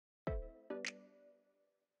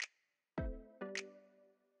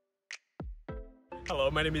Hello,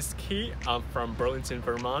 my name is Key. I'm from Burlington,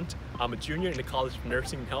 Vermont. I'm a junior in the College of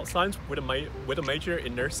Nursing and Health Science with a major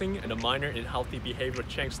in nursing and a minor in healthy behavioral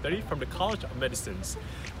change study from the College of Medicines.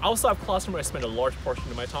 I also have a classroom where I spend a large portion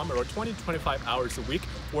of my time, around 20 to 25 hours a week,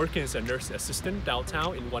 working as a nurse assistant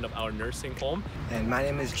downtown in one of our nursing homes. And my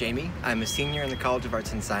name is Jamie. I'm a senior in the College of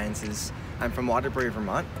Arts and Sciences. I'm from Waterbury,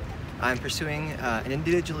 Vermont. I'm pursuing an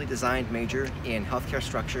individually designed major in healthcare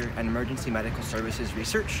structure and emergency medical services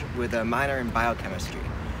research with a minor in biochemistry.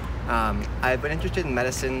 I've been interested in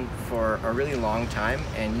medicine for a really long time,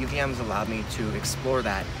 and UVM has allowed me to explore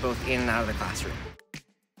that both in and out of the classroom.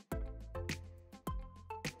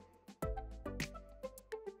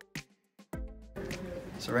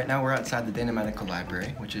 So right now we're outside the Dana Medical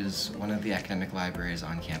Library, which is one of the academic libraries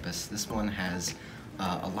on campus. This one has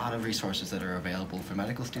a lot of resources that are available for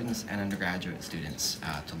medical students and undergraduate students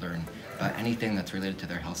to learn about anything that's related to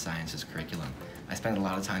their health sciences curriculum. I spend a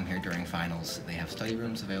lot of time here during finals. They have study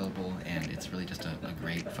rooms available, and it's really just a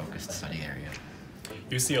great focused study area.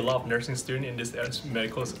 You see a lot of nursing students in this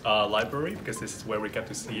medical library because this is where we get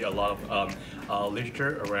to see a lot of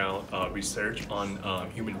literature around research on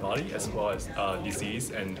human body as well as disease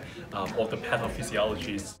and all the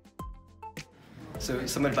pathophysiologies. So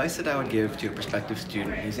some advice that I would give to a prospective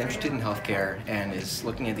student who's interested in healthcare and is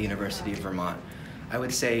looking at the University of Vermont, I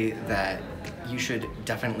would say that you should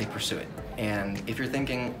definitely pursue it. And if you're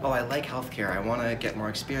thinking, oh, I like healthcare, I want to get more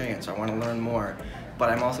experience, I want to learn more,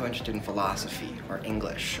 but I'm also interested in philosophy or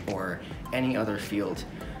English or any other field,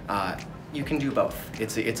 you can do both.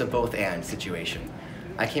 It's a both-and situation.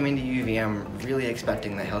 I came into UVM really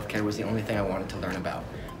expecting that healthcare was the only thing I wanted to learn about.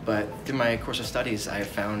 But through my course of studies, I have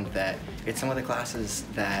found that it's some of the classes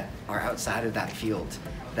that are outside of that field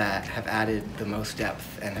that have added the most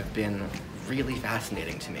depth and have been really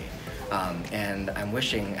fascinating to me. And I'm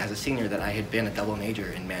wishing, as a senior, that I had been a double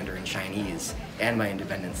major in Mandarin Chinese and my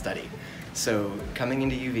independent study. So coming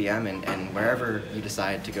into UVM and wherever you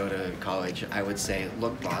decide to go to college, I would say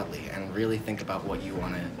look broadly and really think about what you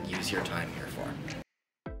want to use your time here for.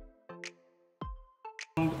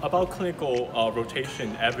 About clinical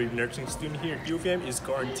rotation, every nursing student here at UVM is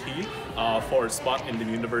guaranteed for a spot in the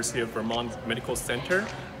University of Vermont Medical Center,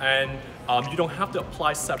 and you don't have to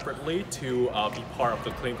apply separately to be part of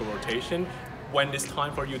the clinical rotation. When it's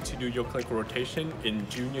time for you to do your clinical rotation in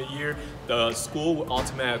junior year, the school will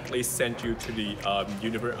automatically send you to the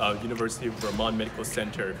University of Vermont Medical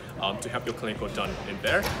Center to have your clinical done in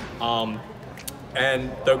there.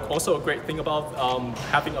 And also a great thing about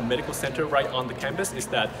having a medical center right on the campus is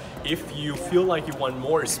that if you feel like you want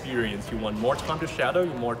more experience, you want more time to shadow,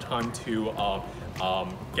 you more time to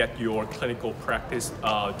get your clinical practice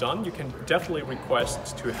done, you can definitely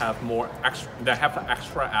request to have an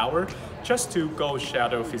extra hour just to go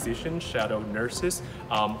shadow physicians, shadow nurses,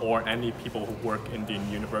 or any people who work in the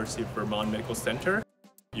University of Vermont Medical Center.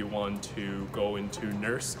 You want to go into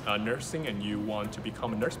nursing and you want to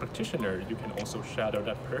become a nurse practitioner, you can also shadow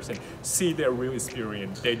that person, see their real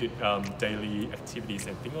experience, daily activities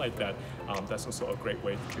and things like that. That's also a great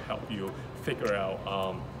way to help you figure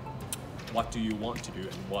out what do you want to do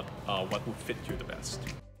and what will fit you the best.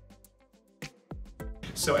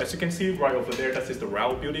 So as you can see right over there, that is the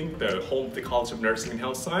Rao building, the home of the College of Nursing and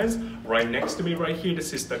Health Science. Right next to me right here,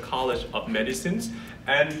 this is the College of Medicines.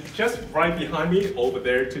 And just right behind me over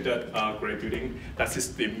there to that gray building, that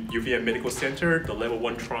is the UVM Medical Center, the Level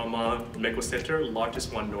 1 Trauma Medical Center,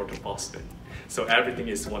 largest one north of Boston. So everything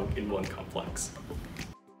is in one complex.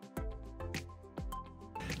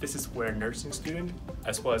 This is where nursing students,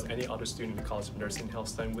 as well as any other student in the College of Nursing and Health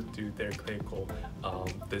Science, would do their clinical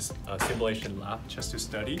simulation lab just to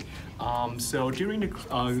study. So during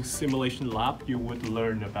the simulation lab, you would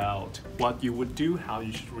learn about what you would do, how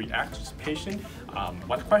you should react to the patient,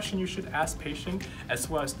 what question you should ask patient, as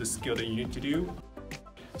well as the skill that you need to do.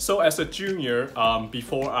 So as a junior,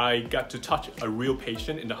 before I got to touch a real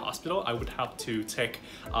patient in the hospital, I would have to take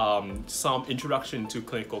some introduction to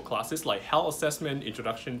clinical classes like health assessment,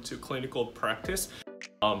 introduction to clinical practice.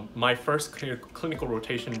 My first clinical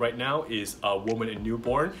rotation right now is woman and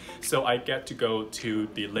newborn. So I get to go to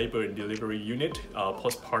the labor and delivery unit,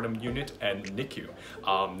 postpartum unit, and NICU,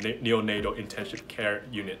 neonatal intensive care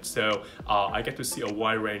unit. So I get to see a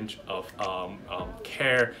wide range of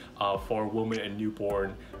care for women and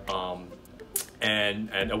newborn and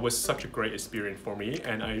it was such a great experience for me,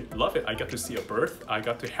 and I love it. I got to see a birth, I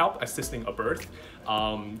got to help assisting a birth,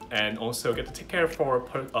 and also get to take care for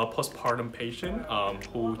a postpartum patient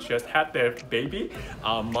who just had their baby.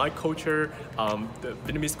 My culture, the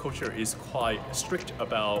Vietnamese culture, is quite strict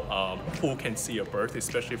about who can see a birth,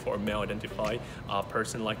 especially for a male-identified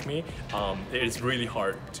person like me. It is really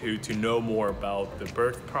hard to know more about the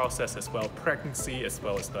birth process as well, pregnancy, as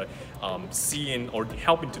well as the seeing or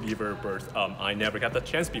helping to deliver birth. I never got that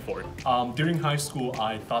chance before. During high school,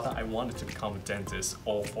 I thought that I wanted to become a dentist.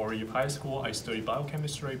 All 4 years of high school, I studied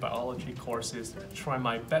biochemistry, biology courses, trying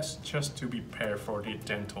my best just to be prepared for the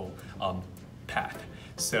dental path.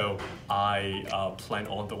 So I planned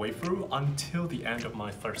all the way through until the end of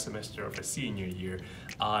my 3rd semester of a senior year.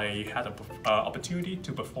 I had an opportunity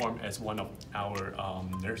to perform as one of our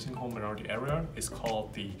nursing home around the area. It's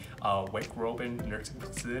called the Wake Robin Nursing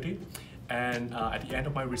Facility. And at the end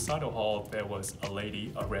of my recital hall, there was a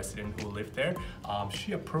lady, a resident who lived there.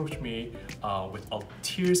 She approached me with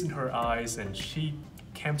tears in her eyes, and she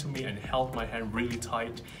came to me and held my hand really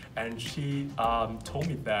tight, and she told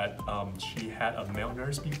me that she had a male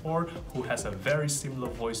nurse before who has a very similar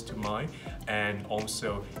voice to mine, and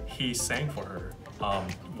also he sang for her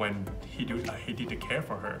when he did the care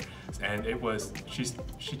for her, and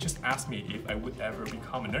she just asked me if I would ever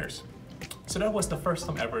become a nurse. So that was the first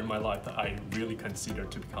time ever in my life that I really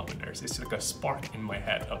considered to become a nurse. It's like a spark in my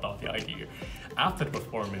head about the idea. After the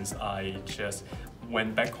performance, I just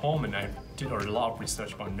went back home and I did a lot of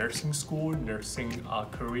research about nursing school, nursing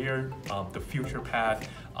career, the future path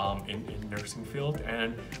in nursing field,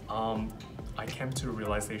 and I came to the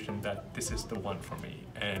realization that this is the one for me.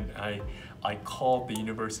 And I called the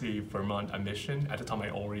University of Vermont admission. At the time, I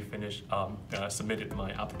already finished, submitted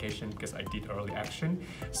my application because I did early action.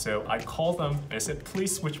 So I called them and I said,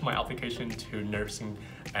 please switch my application to nursing,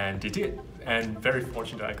 and they did. And very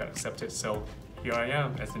fortunate that I got accepted. So here I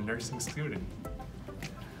am as a nursing student.